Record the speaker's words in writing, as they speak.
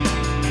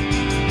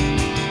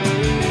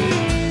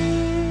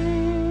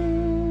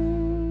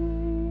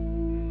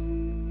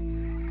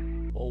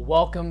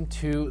Welcome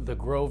to the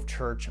Grove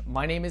Church.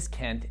 My name is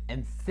Kent,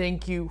 and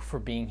thank you for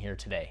being here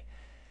today.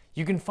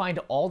 You can find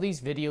all these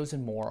videos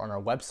and more on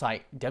our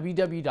website,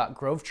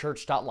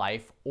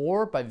 www.grovechurch.life,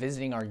 or by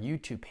visiting our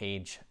YouTube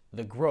page,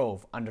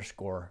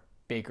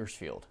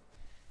 thegrove_Bakersfield.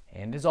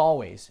 And as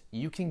always,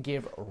 you can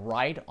give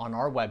right on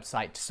our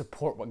website to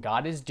support what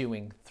God is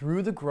doing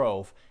through the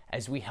Grove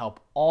as we help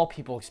all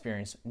people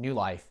experience new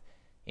life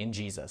in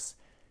Jesus.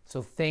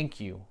 So thank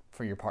you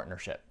for your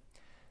partnership.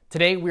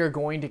 Today, we are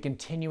going to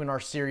continue in our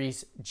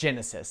series,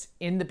 Genesis,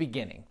 in the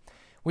beginning.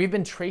 We've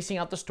been tracing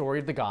out the story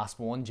of the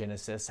gospel in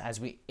Genesis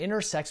as we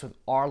intersect with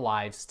our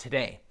lives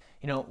today.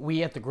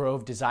 We at the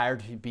Grove desire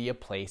to be a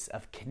place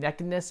of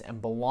connectedness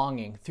and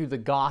belonging through the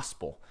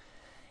gospel.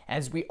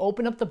 As we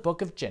open up the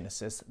book of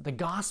Genesis, the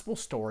gospel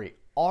story,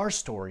 our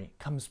story,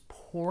 comes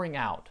pouring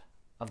out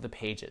of the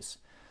pages.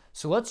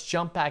 So let's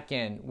jump back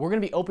in. We're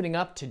going to be opening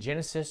up to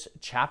Genesis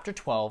chapter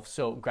 12,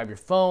 so grab your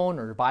phone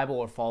or your Bible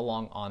or follow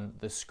along on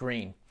the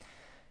screen.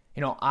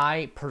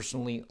 I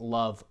personally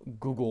love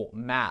Google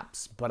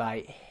Maps, but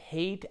I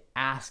hate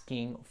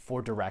asking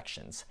for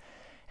directions.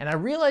 And I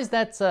realize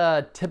that's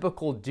a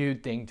typical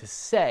dude thing to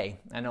say.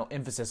 I know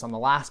emphasis on the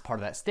last part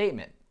of that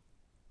statement.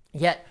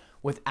 Yet,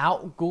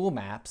 without Google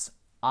Maps,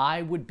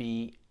 I would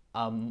be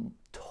a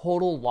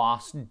total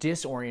lost,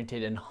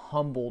 disoriented, and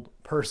humbled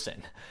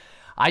person.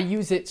 I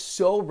use it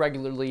so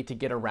regularly to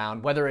get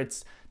around, whether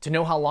it's to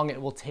know how long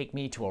it will take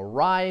me to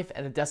arrive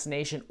at a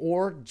destination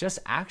or just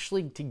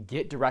actually to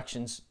get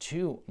directions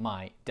to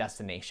my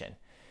destination.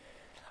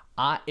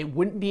 It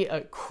wouldn't be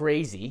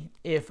crazy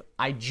if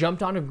I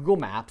jumped onto Google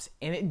Maps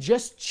and it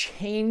just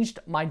changed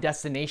my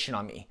destination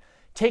on me,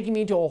 taking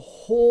me to a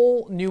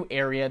whole new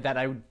area that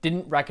I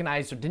didn't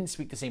recognize or didn't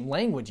speak the same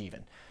language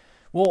even.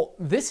 Well,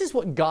 this is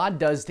what God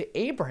does to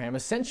Abraham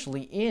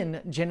essentially in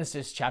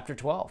Genesis chapter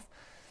 12.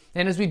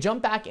 And as we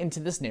jump back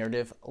into this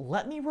narrative,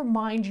 let me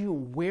remind you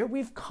where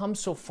we've come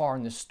so far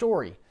in this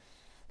story.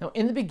 Now,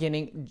 in the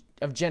beginning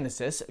of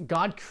Genesis,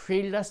 God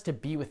created us to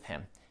be with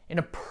Him in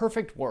a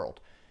perfect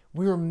world.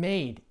 We were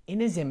made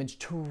in His image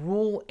to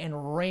rule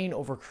and reign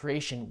over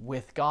creation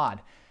with God.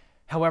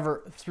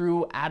 However,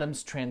 through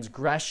Adam's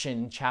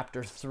transgression,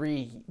 chapter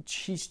 3,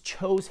 he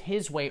chose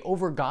his way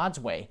over God's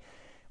way.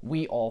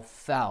 We all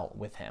fell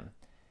with him.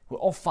 We're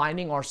all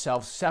finding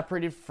ourselves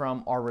separated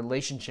from our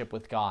relationship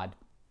with God.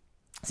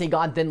 See,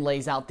 God then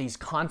lays out these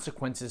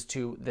consequences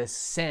to this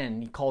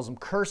sin. He calls them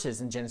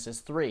curses in Genesis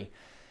 3.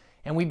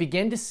 And we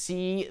begin to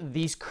see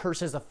these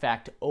curses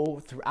affect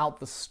throughout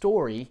the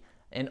story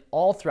and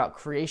all throughout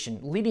creation,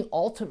 leading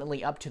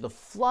ultimately up to the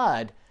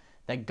flood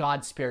that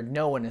God spared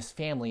Noah and his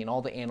family and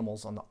all the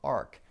animals on the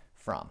ark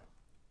from.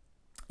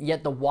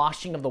 Yet the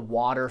washing of the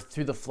water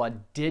through the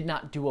flood did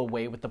not do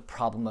away with the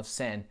problem of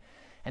sin.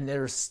 And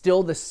there is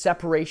still the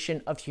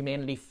separation of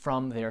humanity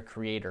from their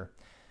Creator.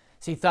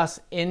 See, thus,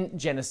 in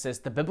Genesis,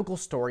 the biblical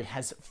story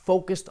has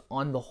focused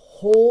on the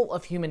whole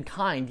of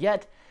humankind.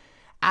 Yet,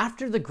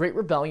 after the great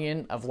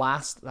rebellion of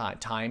last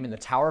time in the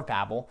Tower of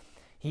Babel,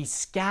 He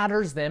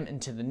scatters them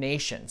into the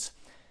nations.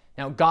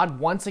 Now,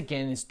 God once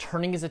again is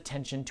turning His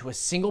attention to a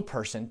single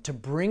person to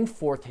bring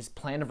forth His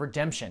plan of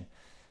redemption,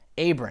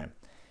 Abram.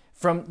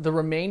 From the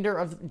remainder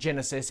of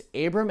Genesis,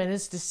 Abram and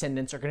his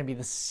descendants are going to be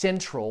the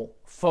central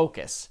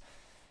focus.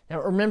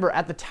 Now remember,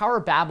 at the Tower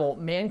of Babel,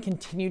 man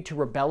continued to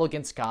rebel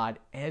against God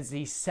as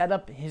he set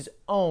up his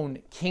own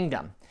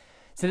kingdom.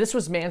 So this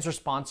was man's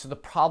response to the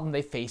problem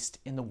they faced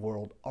in the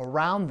world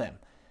around them.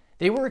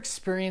 They were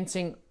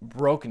experiencing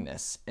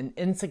brokenness and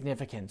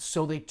insignificance,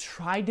 so they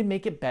tried to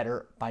make it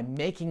better by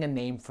making a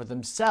name for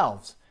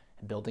themselves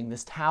and building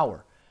this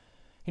tower.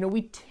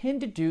 We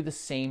tend to do the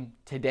same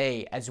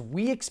today as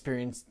we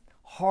experience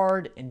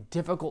hard and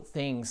difficult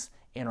things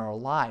in our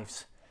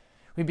lives.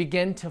 We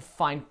begin to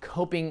find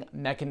coping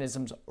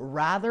mechanisms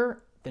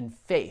rather than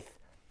faith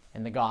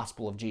in the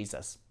gospel of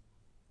Jesus.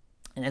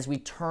 And as we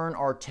turn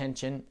our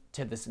attention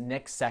to this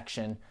next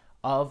section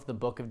of the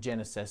book of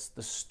Genesis,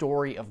 the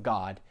story of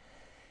God,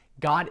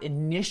 God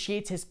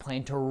initiates His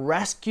plan to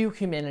rescue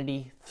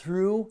humanity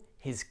through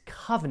His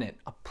covenant,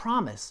 a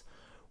promise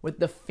with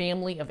the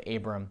family of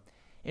Abram,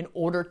 in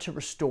order to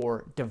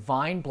restore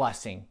divine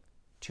blessing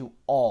to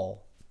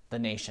all the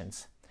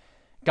nations.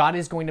 God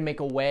is going to make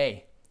a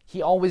way.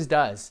 He always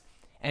does.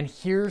 And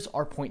here's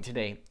our point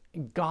today.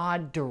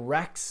 God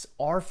directs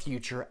our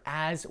future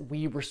as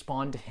we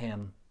respond to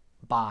Him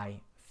by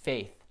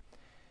faith.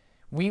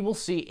 We will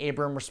see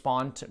Abram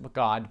respond to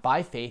God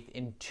by faith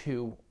in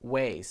two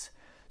ways.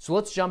 So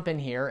let's jump in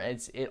here.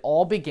 It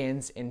all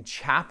begins in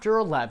chapter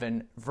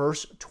 11,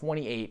 verse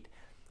 28.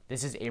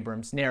 This is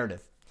Abram's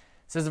narrative.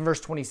 It says in verse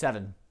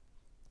 27,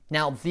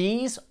 "Now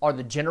these are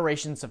the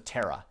generations of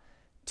Terah.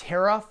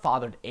 Terah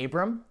fathered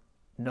Abram,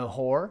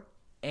 Nahor,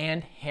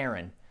 and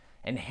Haran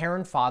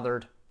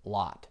fathered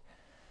Lot."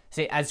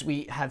 See, as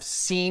we have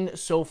seen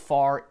so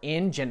far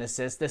in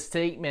Genesis, the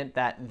statement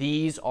that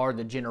these are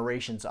the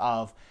generations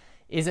of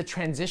is a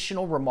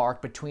transitional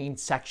remark between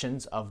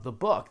sections of the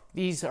book.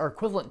 These are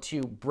equivalent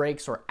to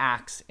breaks or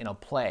acts in a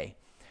play.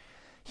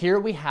 Here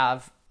we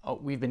have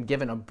we've been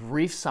given a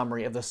brief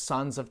summary of the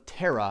sons of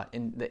Terah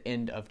in the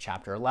end of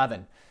chapter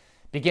 11.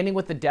 Beginning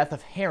with the death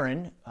of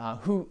Haran,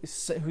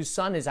 whose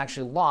son is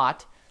actually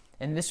Lot,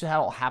 and this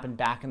all happened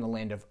back in the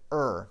land of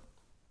Ur.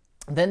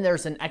 Then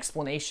there's an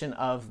explanation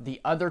of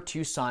the other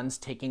two sons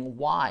taking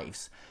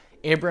wives.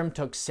 Abram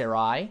took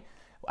Sarai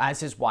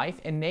as his wife,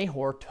 and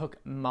Nahor took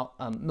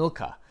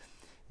Milcah.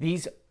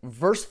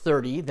 Verse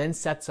 30 then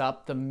sets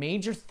up the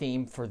major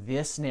theme for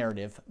this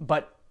narrative,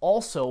 but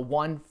also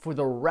one for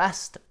the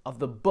rest of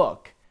the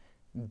book,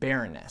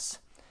 barrenness.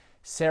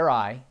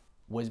 Sarai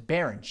was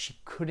barren. She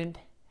couldn't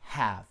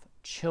have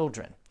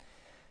children.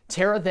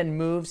 Terah then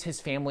moves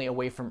his family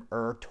away from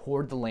Ur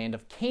toward the land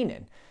of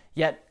Canaan,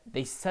 yet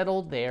they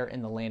settled there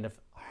in the land of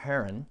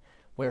Haran,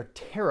 where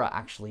Terah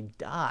actually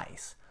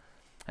dies.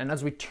 And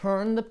as we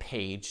turn the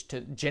page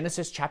to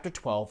Genesis chapter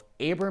 12,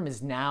 Abram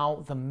is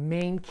now the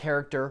main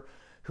character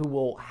who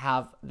will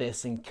have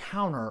this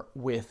encounter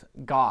with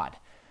God.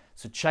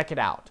 So check it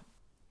out.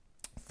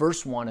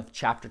 Verse 1 of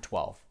chapter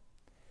 12.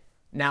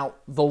 Now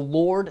the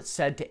Lord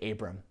said to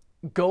Abram,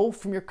 "Go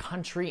from your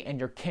country and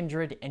your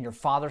kindred and your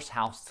father's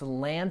house to the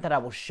land that I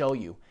will show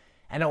you,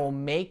 and I will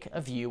make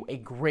of you a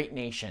great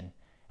nation,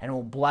 and I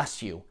will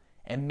bless you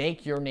and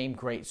make your name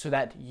great, so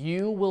that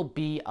you will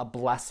be a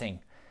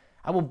blessing.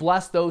 I will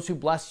bless those who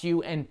bless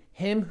you, and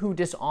him who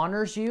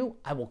dishonors you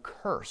I will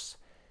curse.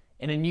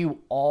 And in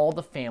you all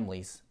the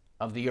families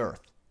of the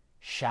earth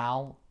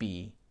shall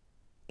be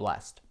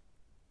blessed."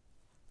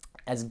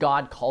 As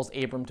God calls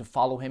Abram to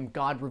follow him,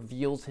 God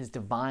reveals his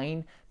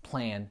divine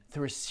plan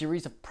through a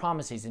series of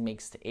promises he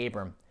makes to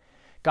Abram.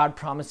 God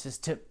promises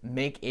to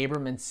make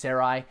Abram and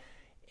Sarai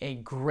a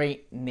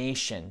great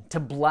nation, to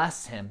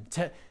bless him,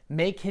 to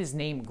make his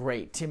name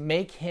great, to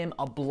make him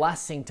a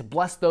blessing, to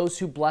bless those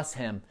who bless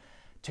him,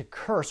 to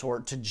curse or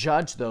to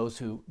judge those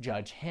who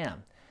judge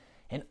him,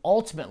 and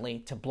ultimately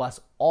to bless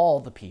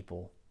all the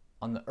people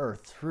on the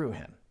earth through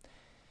him.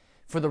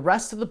 For the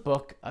rest of the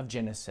book of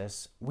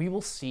Genesis, we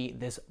will see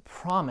this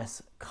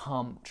promise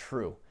come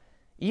true.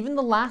 Even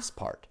the last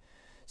part.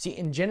 See,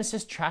 in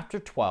Genesis chapter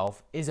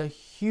 12 is a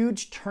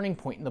huge turning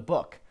point in the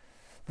book.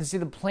 See,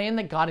 the plan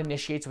that God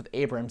initiates with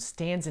Abram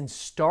stands in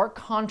stark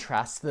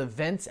contrast to the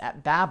events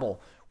at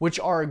Babel, which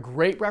are a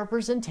great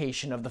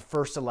representation of the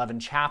first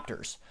 11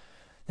 chapters.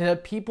 The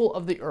people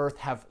of the earth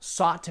have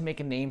sought to make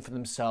a name for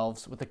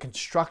themselves with the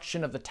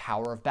construction of the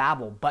Tower of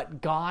Babel, but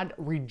God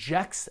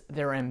rejects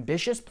their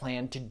ambitious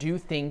plan to do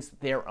things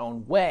their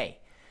own way.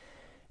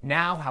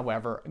 Now,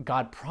 however,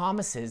 God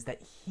promises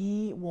that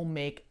he will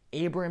make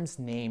Abram's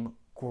name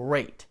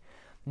great,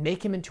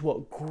 make him into a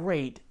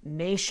great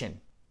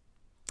nation.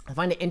 I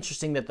find it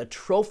interesting that the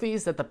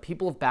trophies that the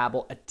people of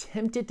Babel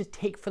attempted to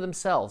take for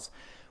themselves,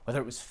 whether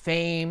it was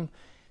fame,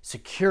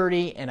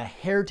 security, and a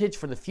heritage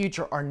for the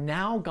future, are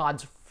now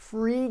God's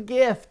free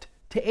gift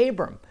to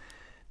Abram.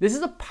 This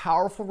is a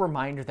powerful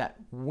reminder that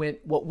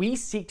what we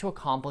seek to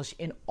accomplish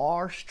in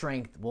our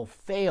strength will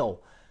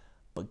fail,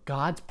 but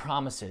God's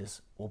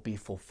promises will be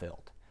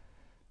fulfilled.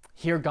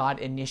 Here, God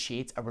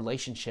initiates a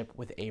relationship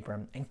with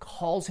Abram and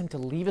calls him to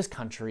leave his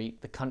country,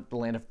 the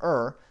land of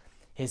Ur,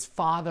 his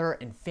father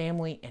and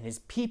family and his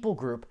people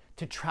group,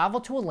 to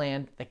travel to a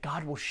land that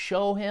God will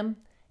show him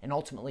and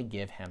ultimately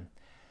give him.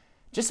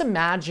 Just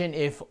imagine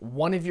if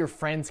one of your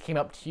friends came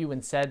up to you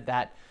and said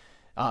that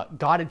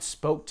God had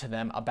spoke to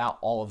them about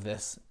all of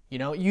this.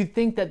 You'd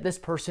think that this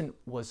person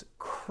was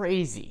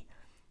crazy.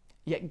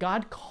 Yet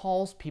God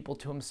calls people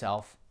to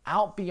himself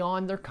out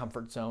beyond their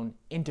comfort zone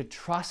into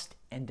trust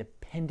and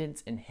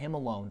dependence in him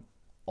alone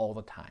all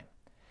the time.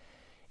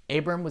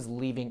 Abram was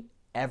leaving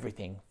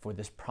everything for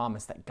this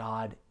promise that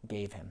God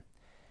gave him.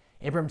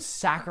 Abram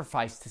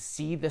sacrificed to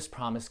see this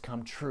promise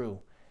come true.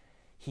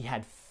 He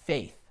had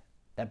faith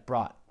that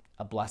brought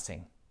a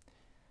blessing.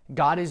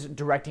 God is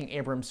directing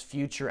Abram's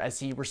future as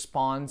he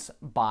responds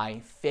by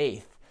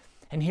faith.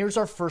 And here's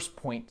our first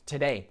point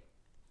today.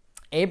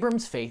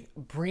 Abram's faith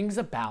brings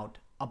about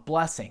a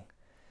blessing.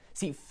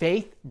 See,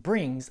 faith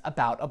brings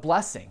about a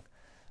blessing.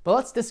 But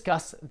let's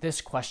discuss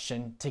this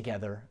question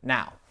together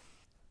now.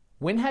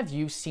 When have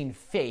you seen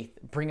faith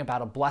bring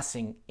about a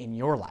blessing in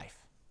your life?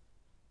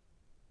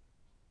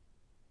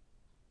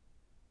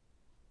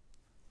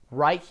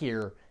 Right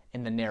here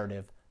in the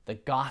narrative, the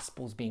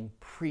gospel is being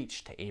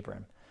preached to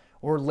Abram.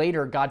 Or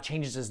later, God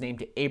changes his name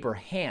to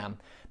Abraham,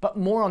 but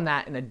more on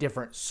that in a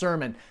different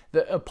sermon.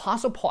 The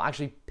Apostle Paul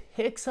actually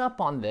picks up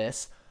on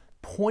this,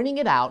 pointing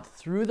it out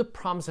through the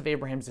promise of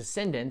Abraham's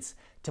descendants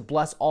to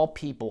bless all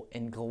people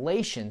in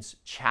Galatians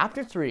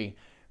chapter 3,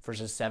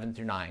 verses 7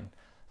 through 9.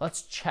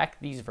 Let's check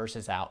these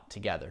verses out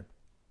together.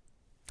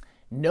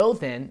 Know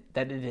then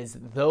that it is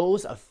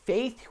those of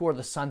faith who are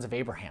the sons of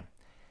Abraham.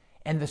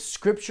 And the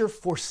scripture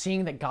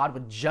foreseeing that God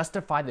would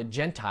justify the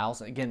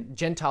Gentiles, again,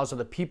 Gentiles are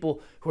the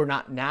people who are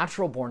not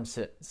natural born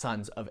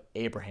sons of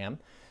Abraham,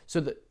 so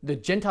the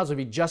Gentiles would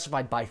be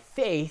justified by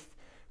faith,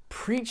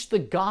 preached the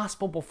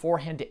gospel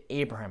beforehand to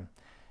Abraham.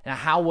 Now,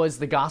 how was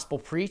the gospel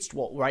preached?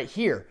 Well, right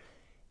here,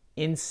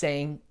 in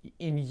saying,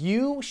 "In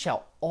you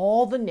shall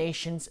all the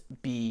nations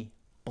be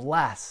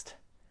blessed."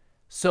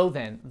 So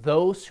then,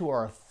 those who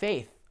are of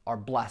faith are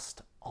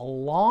blessed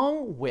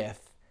along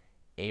with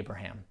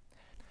Abraham.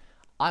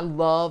 I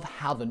love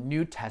how the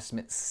New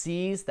Testament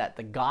sees that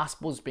the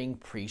gospel is being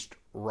preached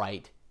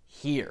right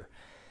here.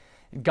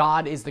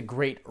 God is the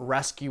great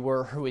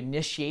rescuer who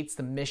initiates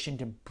the mission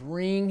to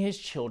bring his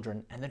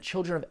children and the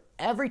children of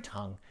every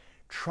tongue,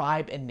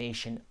 tribe, and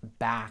nation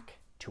back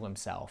to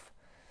himself.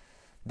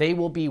 They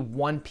will be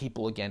one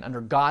people again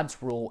under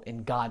God's rule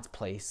in God's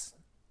place.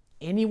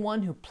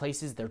 Anyone who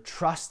places their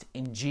trust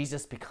in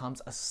Jesus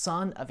becomes a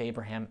son of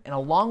Abraham, and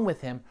along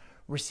with him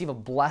receive a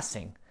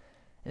blessing.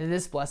 And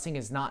this blessing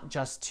is not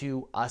just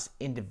to us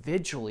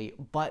individually,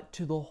 but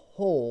to the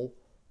whole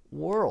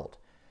world.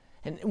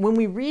 And when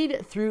we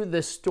read through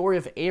the story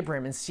of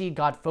Abram and see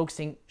God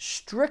focusing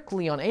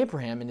strictly on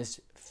Abraham and his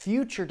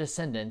future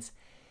descendants,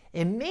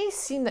 it may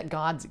seem that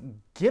God's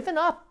given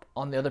up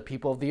on the other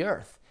people of the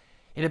earth.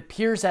 It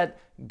appears that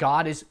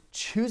God is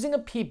choosing a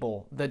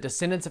people, the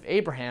descendants of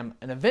Abraham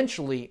and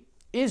eventually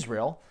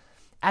Israel,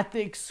 at the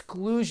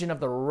exclusion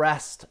of the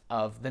rest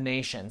of the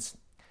nations.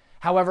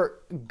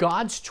 However,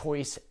 God's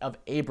choice of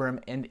Abram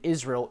and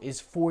Israel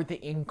is for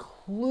the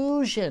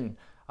inclusion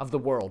of the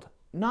world,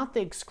 not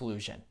the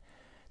exclusion.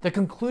 The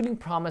concluding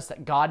promise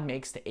that God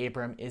makes to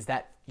Abram is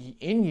that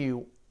in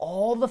you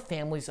all the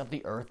families of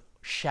the earth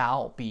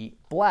shall be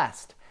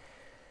blessed.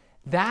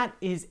 That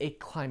is a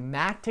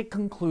climactic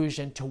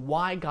conclusion to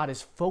why God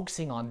is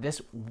focusing on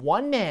this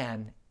one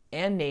man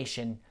and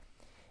nation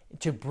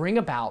to bring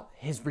about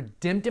his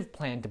redemptive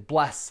plan to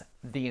bless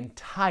the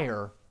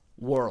entire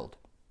world.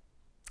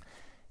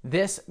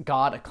 This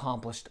God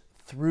accomplished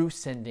through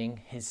sending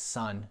his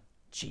son,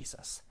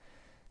 Jesus.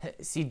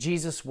 See,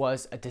 Jesus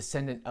was a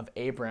descendant of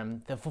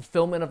Abram, the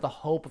fulfillment of the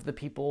hope of the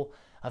people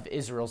of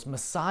Israel's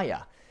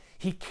Messiah.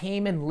 He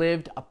came and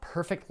lived a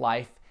perfect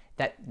life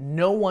that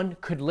no one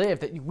could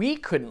live, that we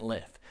couldn't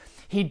live.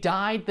 He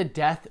died the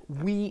death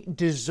we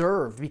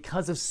deserved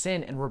because of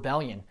sin and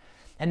rebellion.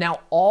 And now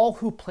all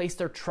who place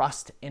their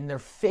trust in their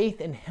faith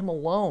in him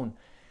alone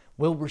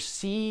will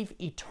receive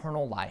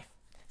eternal life.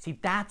 See,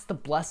 that's the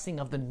blessing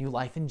of the new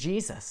life in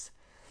Jesus.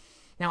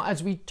 Now,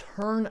 as we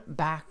turn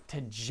back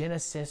to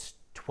Genesis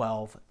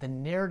 12, the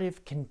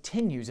narrative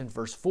continues in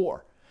verse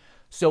 4.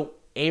 So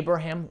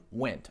Abraham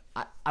went.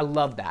 I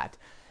love that.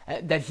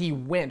 That he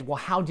went. Well,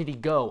 how did he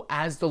go?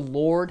 As the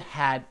Lord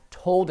had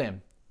told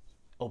him.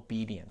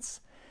 Obedience.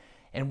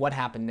 And what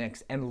happened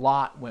next? And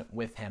Lot went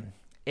with him.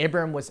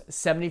 Abram was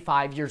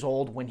 75 years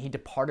old when he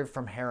departed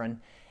from Haran.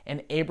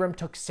 And Abram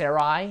took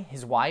Sarai,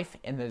 his wife,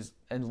 and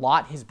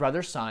Lot, his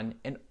brother's son,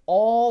 and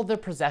all the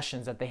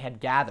possessions that they had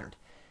gathered,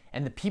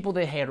 and the people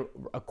they had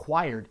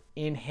acquired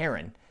in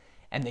Haran,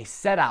 and they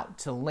set out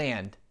to the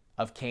land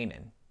of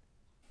Canaan.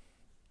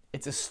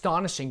 It's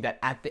astonishing that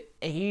at the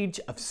age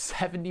of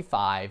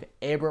 75,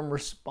 Abram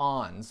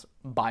responds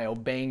by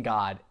obeying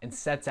God and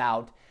sets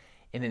out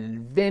in an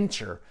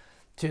adventure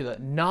to the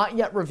not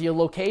yet revealed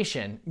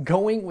location,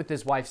 going with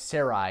his wife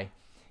Sarai,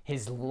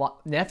 his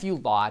nephew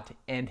Lot,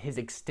 and his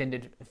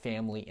extended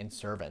family and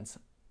servants.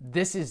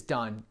 This is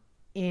done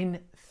in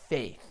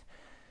faith.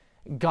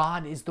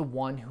 God is the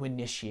one who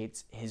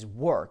initiates his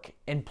work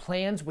and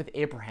plans with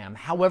Abraham.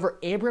 However,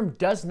 Abram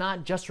does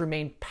not just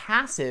remain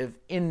passive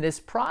in this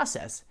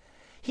process.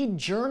 He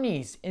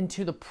journeys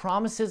into the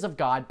promises of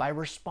God by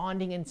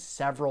responding in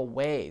several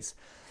ways.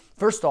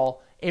 First of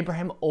all,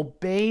 Abraham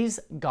obeys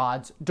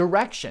God's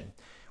direction.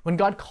 When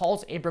God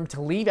calls Abram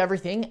to leave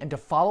everything and to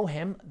follow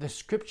him, the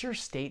scripture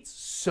states,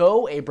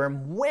 so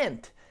Abram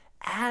went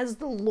as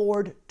the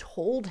Lord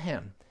told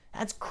him.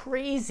 That's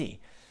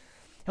crazy.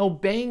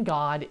 Obeying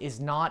God is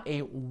not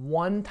a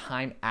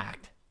one-time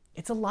act.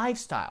 It's a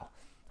lifestyle.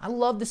 I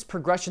love this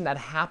progression that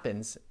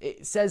happens.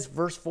 It says,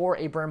 verse 4,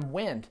 Abram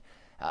went.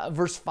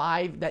 Verse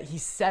 5, that he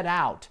set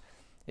out.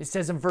 It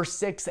says in verse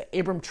 6 that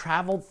Abram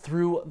traveled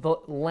through the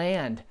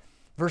land.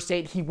 Verse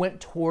 8, he went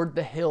toward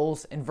the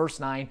hills. In verse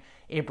 9,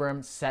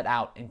 Abram set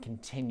out and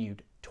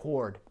continued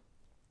toward.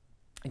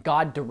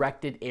 God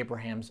directed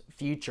Abraham's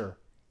future,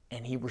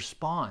 and he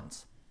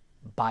responds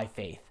by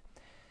faith.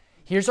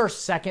 Here's our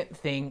second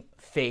thing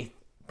faith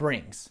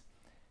brings.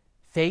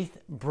 Faith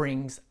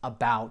brings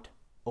about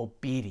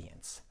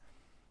obedience.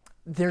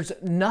 There's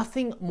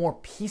nothing more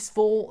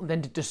peaceful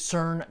than to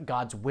discern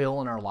God's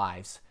will in our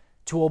lives,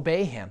 to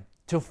obey him,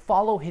 to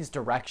follow his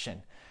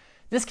direction.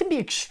 This can be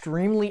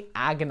extremely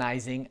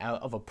agonizing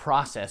of a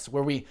process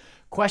where we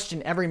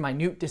question every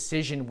minute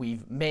decision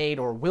we've made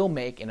or will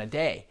make in a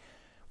day,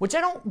 which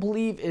I don't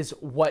believe is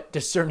what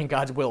discerning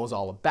God's will is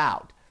all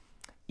about.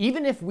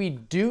 Even if we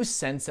do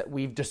sense that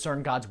we've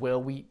discerned God's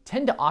will, we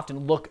tend to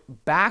often look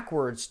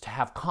backwards to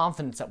have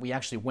confidence that we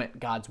actually went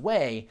God's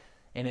way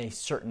in a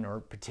certain or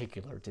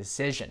particular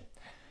decision.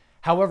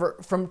 However,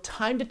 from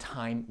time to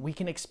time, we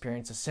can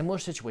experience a similar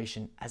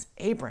situation as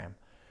Abram,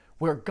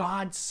 where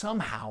God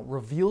somehow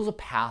reveals a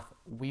path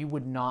we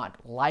would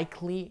not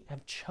likely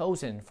have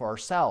chosen for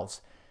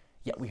ourselves,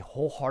 yet we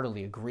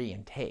wholeheartedly agree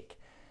and take,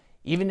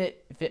 even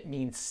if it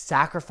means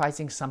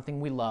sacrificing something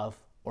we love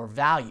or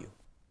value.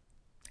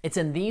 It's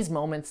in these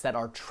moments that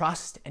our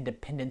trust and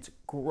dependence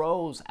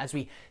grows as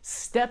we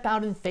step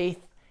out in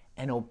faith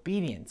and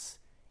obedience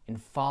in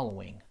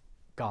following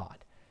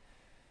God.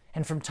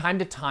 And from time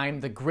to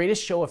time, the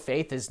greatest show of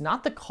faith is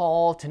not the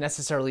call to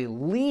necessarily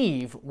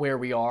leave where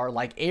we are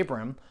like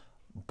Abram,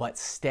 but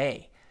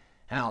stay.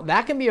 Now,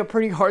 that can be a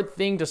pretty hard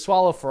thing to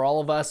swallow for all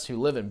of us who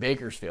live in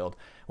Bakersfield,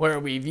 where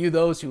we view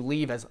those who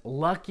leave as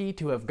lucky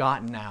to have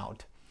gotten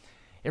out.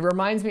 It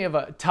reminds me of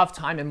a tough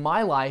time in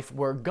my life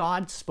where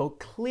God spoke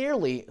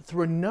clearly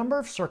through a number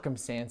of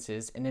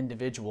circumstances and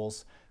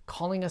individuals,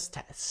 calling us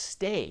to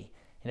stay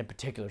in a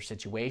particular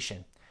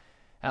situation.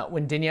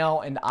 When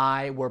Danielle and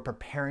I were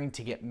preparing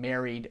to get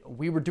married,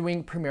 we were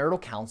doing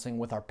premarital counseling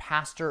with our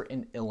pastor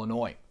in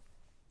Illinois.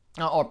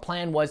 Our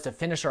plan was to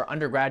finish our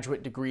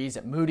undergraduate degrees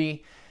at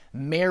Moody,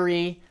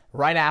 marry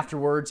right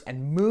afterwards,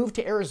 and move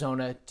to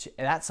Arizona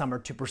that summer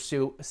to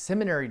pursue a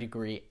seminary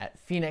degree at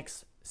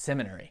Phoenix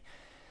Seminary.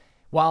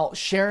 While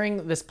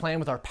sharing this plan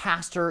with our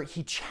pastor,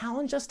 he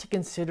challenged us to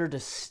consider to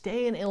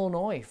stay in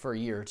Illinois for a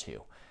year or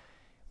two.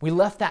 We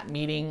left that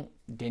meeting,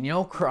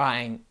 Danielle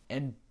crying,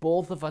 and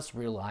both of us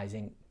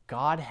realizing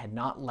God had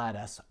not led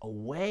us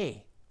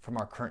away from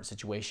our current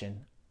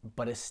situation,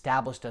 but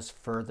established us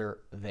further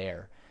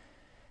there.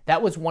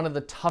 That was one of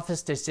the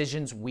toughest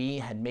decisions we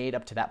had made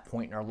up to that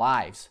point in our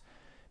lives,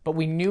 but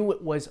we knew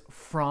it was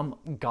from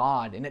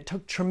God, and it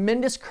took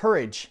tremendous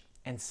courage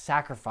and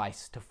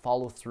sacrifice to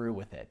follow through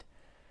with it.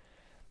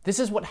 This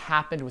is what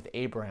happened with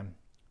Abram,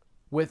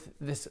 with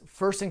this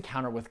first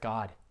encounter with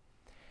God.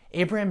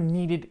 Abram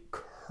needed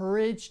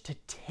courage to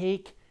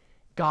take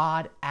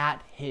God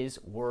at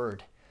his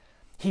word.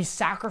 He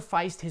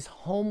sacrificed his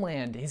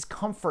homeland, his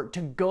comfort,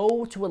 to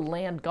go to a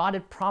land God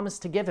had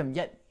promised to give him,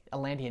 yet a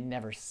land he had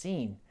never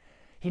seen.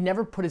 He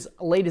never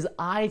laid his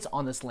eyes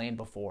on this land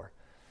before.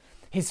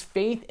 His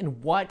faith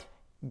in what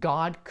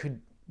God could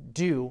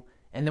do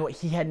and then what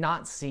he had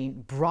not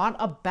seen brought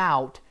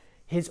about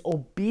his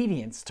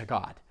obedience to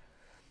God.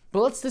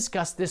 But let's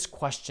discuss this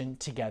question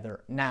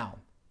together now.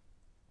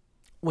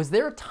 Was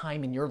there a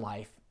time in your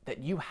life that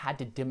you had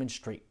to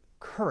demonstrate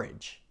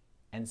courage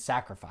and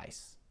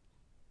sacrifice?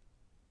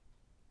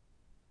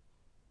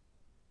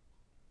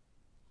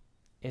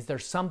 Is there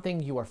something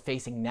you are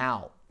facing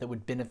now that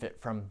would benefit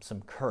from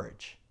some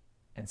courage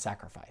and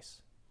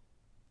sacrifice?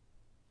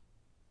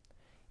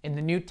 In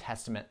the New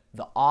Testament,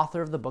 the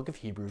author of the book of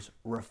Hebrews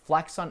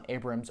reflects on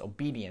Abram's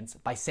obedience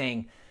by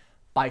saying,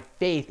 by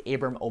faith,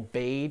 Abram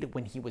obeyed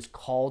when he was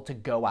called to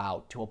go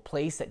out to a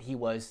place that he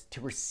was to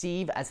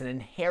receive as an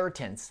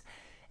inheritance,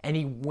 and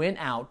he went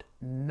out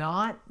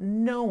not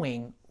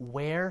knowing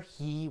where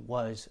he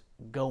was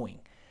going.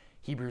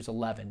 Hebrews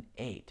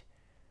 11:8.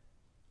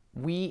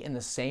 We, in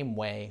the same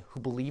way, who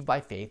believe by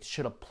faith,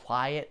 should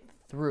apply it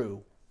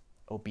through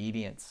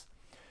obedience.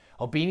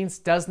 Obedience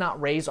does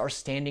not raise our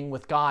standing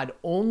with God.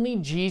 Only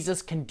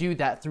Jesus can do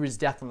that through his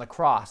death on the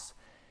cross.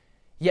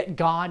 Yet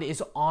God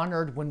is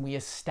honored when we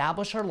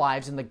establish our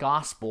lives in the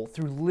gospel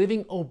through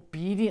living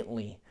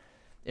obediently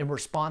in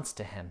response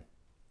to him.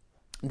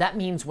 That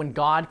means when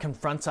God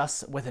confronts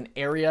us with an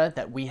area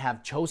that we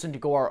have chosen to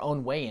go our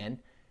own way in,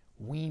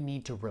 we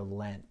need to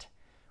relent.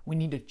 We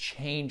need to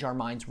change our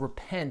minds,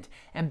 repent,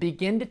 and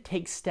begin to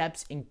take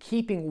steps in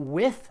keeping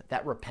with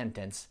that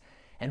repentance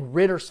and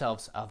rid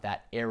ourselves of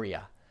that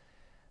area.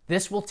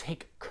 This will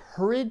take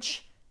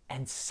courage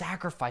and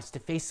sacrifice to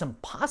face some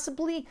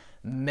possibly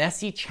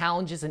messy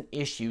challenges and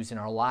issues in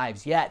our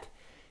lives. Yet,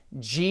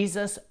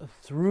 Jesus,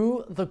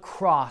 through the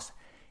cross,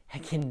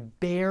 can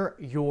bear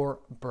your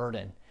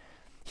burden.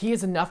 He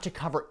is enough to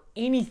cover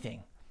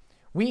anything.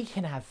 We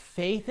can have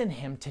faith in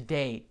him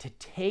today to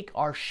take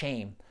our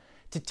shame,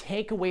 to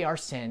take away our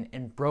sin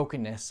and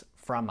brokenness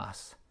from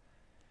us.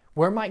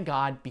 Where might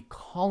God be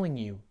calling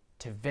you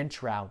to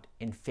venture out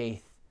in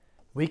faith?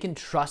 We can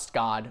trust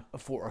God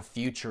for a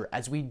future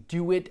as we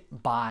do it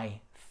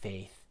by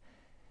faith.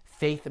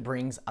 Faith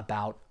brings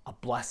about a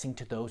blessing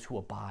to those who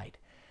abide.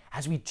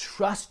 As we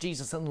trust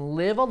Jesus and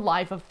live a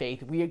life of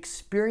faith, we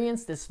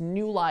experience this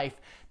new life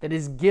that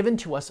is given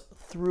to us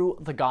through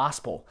the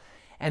gospel.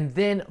 And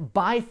then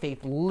by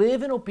faith,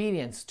 live in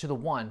obedience to the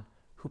one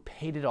who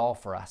paid it all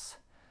for us.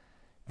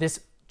 This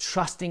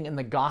trusting in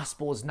the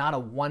gospel is not a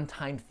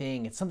one-time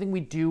thing. It's something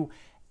we do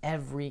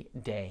every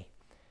day.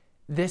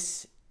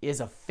 This is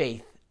a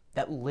faith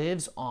that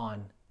lives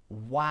on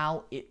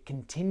while it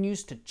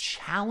continues to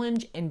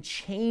challenge and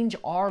change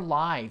our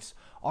lives,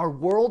 our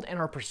world, and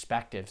our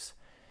perspectives.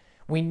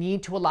 We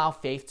need to allow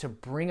faith to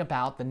bring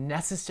about the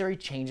necessary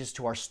changes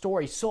to our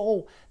story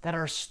so that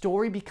our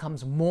story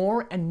becomes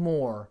more and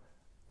more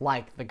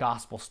like the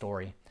gospel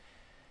story.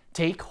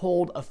 Take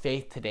hold of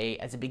faith today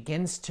as it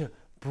begins to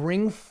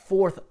bring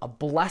forth a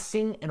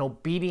blessing and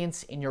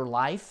obedience in your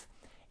life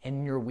and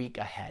in your week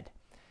ahead.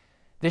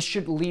 This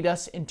should lead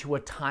us into a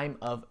time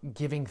of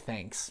giving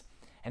thanks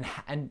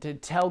and to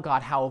tell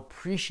God how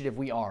appreciative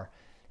we are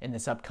in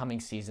this upcoming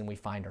season we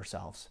find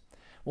ourselves.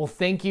 Well,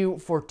 thank you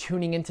for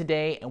tuning in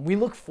today, and we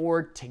look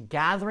forward to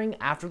gathering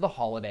after the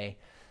holiday.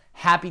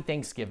 Happy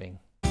Thanksgiving.